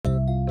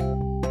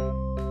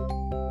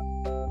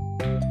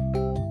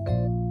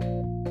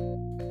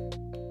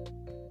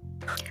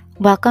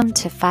Welcome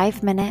to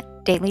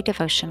 5-Minute Daily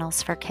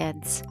Devotionals for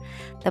Kids,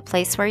 the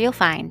place where you'll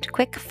find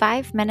quick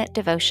 5-minute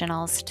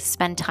devotionals to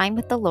spend time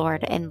with the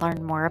Lord and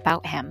learn more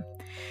about Him.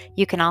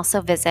 You can also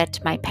visit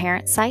my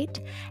parent site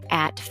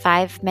at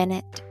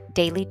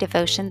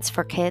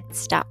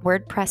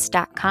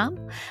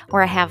 5minutedailydevotionsforkids.wordpress.com,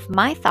 where I have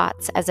my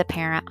thoughts as a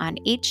parent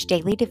on each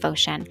daily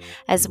devotion,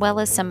 as well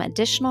as some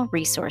additional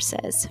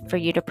resources for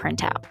you to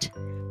print out.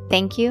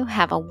 Thank you.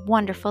 Have a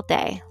wonderful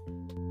day.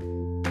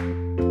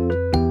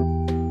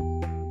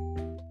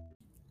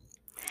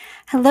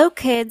 Hello,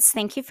 kids.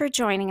 Thank you for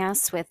joining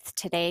us with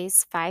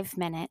today's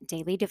 5-minute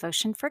daily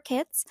devotion for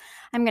kids.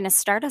 I'm going to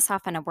start us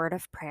off in a word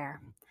of prayer.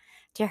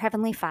 Dear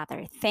Heavenly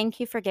Father, thank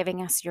you for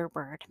giving us your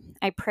word.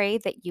 I pray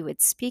that you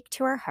would speak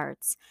to our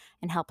hearts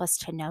and help us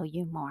to know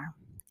you more.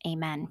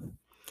 Amen.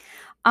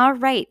 All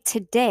right,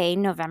 today,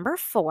 November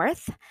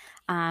 4th,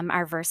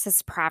 our verse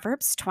is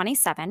Proverbs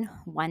 27,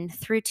 1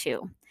 through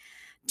 2.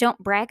 Don't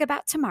brag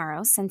about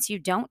tomorrow, since you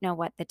don't know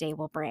what the day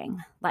will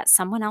bring. Let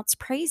someone else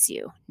praise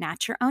you,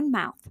 not your own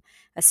mouth,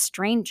 a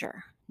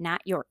stranger,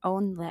 not your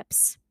own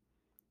lips.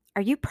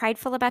 Are you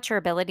prideful about your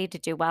ability to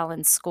do well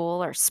in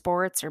school or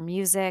sports or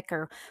music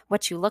or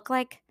what you look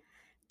like?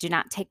 Do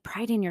not take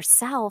pride in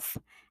yourself.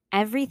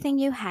 Everything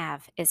you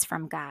have is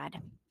from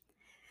God.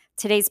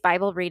 Today's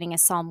Bible reading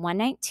is Psalm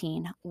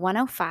 119,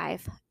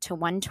 105 to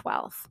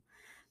 112.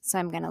 So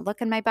I'm going to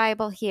look in my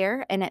Bible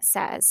here, and it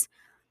says,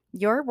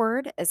 Your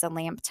word is a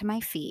lamp to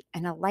my feet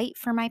and a light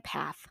for my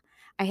path.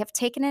 I have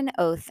taken an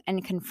oath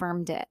and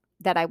confirmed it,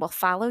 that I will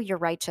follow your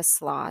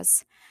righteous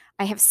laws.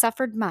 I have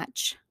suffered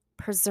much.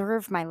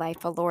 Preserve my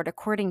life, O Lord,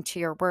 according to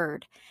your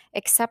word.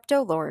 Accept,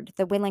 O Lord,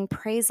 the willing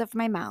praise of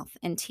my mouth,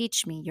 and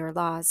teach me your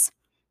laws.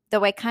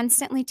 Though I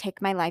constantly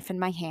take my life in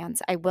my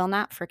hands, I will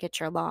not forget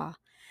your law.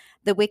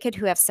 The wicked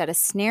who have set a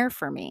snare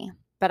for me,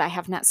 but I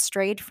have not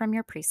strayed from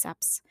your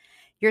precepts.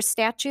 Your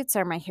statutes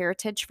are my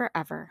heritage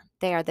forever.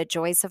 They are the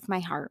joys of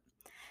my heart.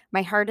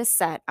 My heart is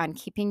set on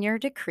keeping your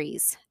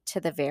decrees to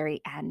the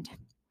very end.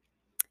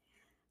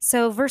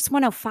 So, verse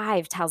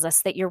 105 tells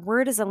us that your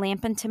word is a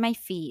lamp unto my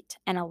feet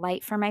and a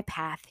light for my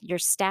path. Your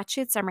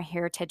statutes are my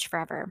heritage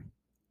forever.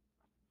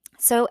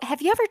 So,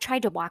 have you ever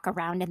tried to walk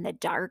around in the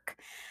dark,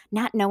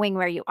 not knowing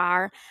where you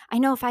are? I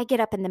know if I get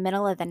up in the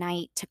middle of the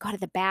night to go to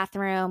the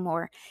bathroom,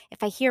 or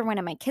if I hear one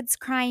of my kids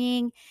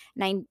crying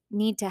and I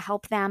need to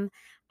help them,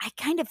 I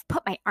kind of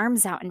put my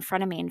arms out in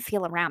front of me and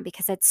feel around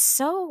because it's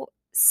so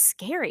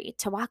scary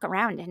to walk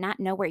around and not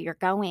know where you're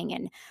going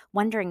and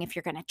wondering if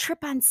you're going to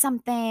trip on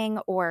something,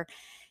 or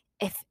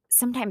if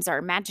sometimes our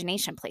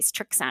imagination plays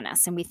tricks on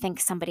us and we think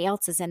somebody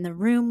else is in the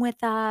room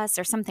with us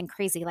or something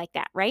crazy like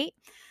that, right?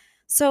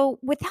 So,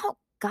 without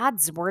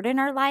God's word in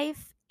our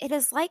life, it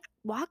is like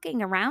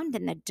walking around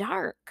in the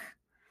dark.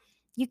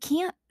 You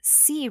can't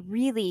see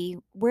really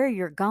where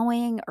you're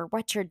going or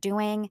what you're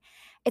doing.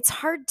 It's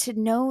hard to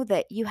know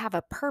that you have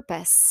a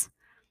purpose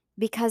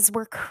because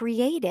we're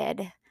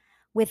created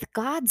with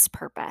God's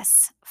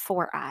purpose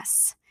for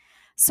us.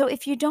 So,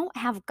 if you don't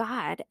have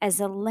God as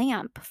a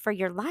lamp for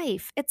your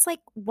life, it's like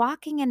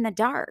walking in the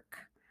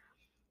dark.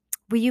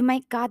 Will you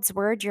make God's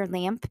word your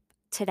lamp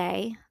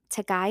today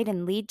to guide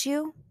and lead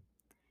you?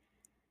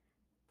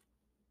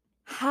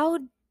 How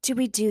do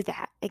we do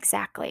that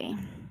exactly?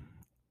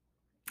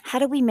 How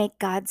do we make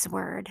God's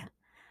word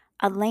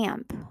a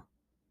lamp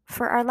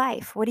for our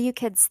life? What do you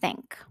kids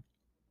think?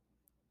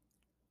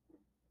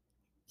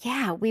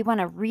 Yeah, we want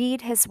to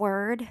read his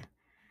word,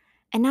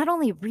 and not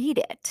only read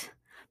it,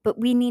 but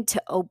we need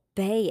to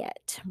obey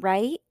it,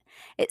 right?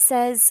 It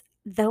says,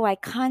 though I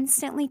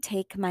constantly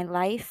take my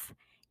life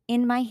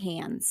in my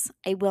hands,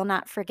 I will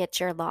not forget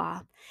your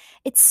law.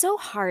 It's so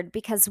hard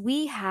because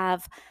we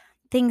have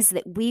things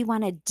that we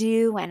want to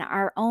do and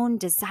our own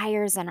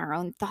desires and our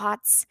own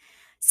thoughts.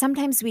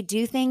 Sometimes we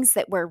do things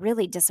that we're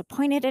really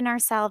disappointed in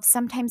ourselves.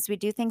 Sometimes we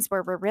do things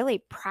where we're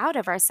really proud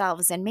of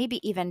ourselves and maybe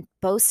even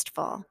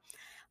boastful.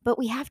 But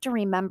we have to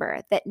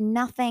remember that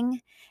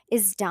nothing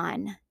is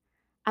done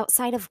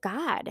outside of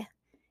God.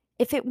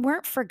 If it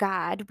weren't for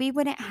God, we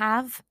wouldn't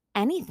have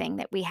anything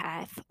that we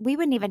have. We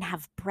wouldn't even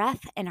have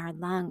breath in our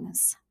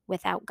lungs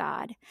without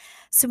God.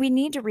 So we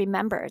need to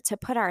remember to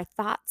put our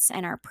thoughts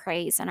and our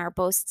praise and our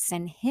boasts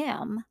in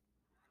Him,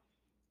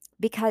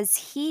 because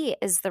He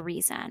is the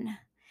reason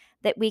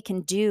that we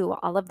can do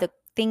all of the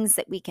things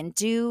that we can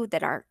do,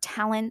 that our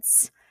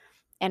talents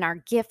and our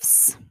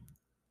gifts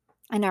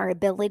and our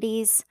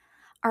abilities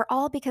are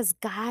all because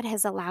God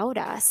has allowed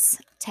us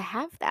to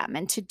have them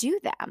and to do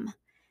them.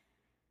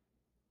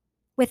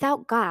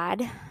 Without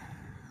God,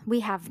 we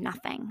have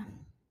nothing.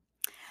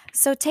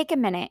 So take a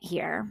minute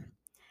here.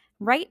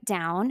 Write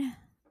down,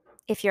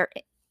 if you're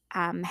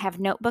have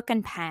notebook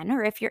and pen,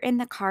 or if you're in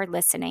the car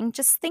listening,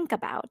 just think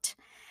about.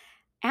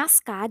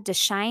 Ask God to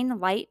shine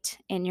light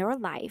in your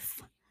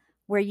life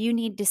where you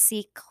need to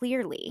see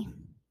clearly.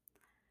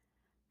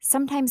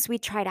 Sometimes we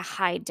try to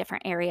hide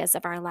different areas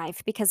of our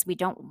life because we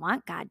don't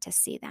want God to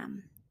see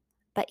them.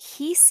 But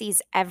He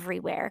sees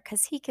everywhere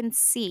because He can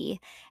see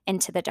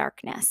into the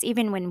darkness,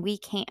 even when we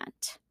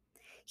can't.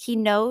 He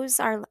knows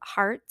our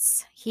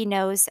hearts. He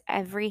knows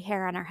every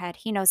hair on our head.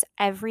 He knows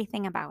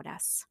everything about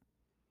us.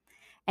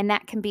 And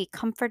that can be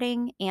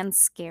comforting and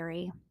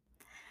scary.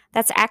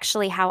 That's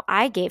actually how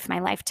I gave my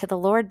life to the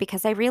Lord,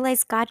 because I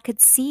realized God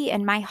could see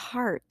in my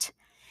heart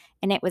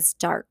and it was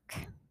dark.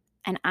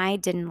 And I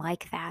didn't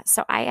like that.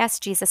 So I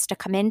asked Jesus to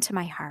come into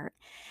my heart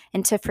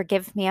and to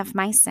forgive me of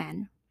my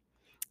sin.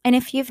 And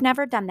if you've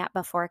never done that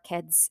before,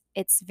 kids,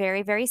 it's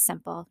very, very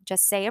simple.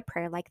 Just say a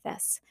prayer like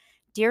this: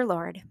 Dear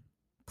Lord,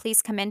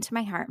 please come into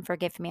my heart and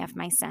forgive me of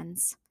my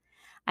sins.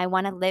 I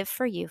want to live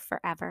for you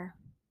forever.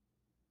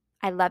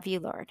 I love you,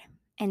 Lord.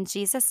 In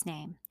Jesus'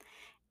 name,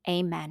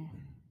 amen.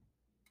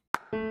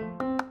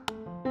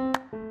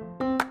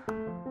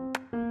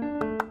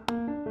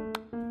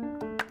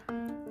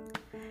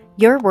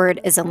 Your word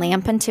is a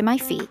lamp unto my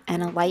feet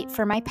and a light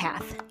for my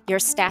path. Your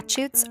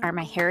statutes are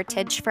my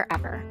heritage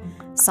forever.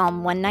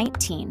 Psalm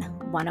 119,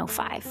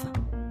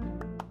 105.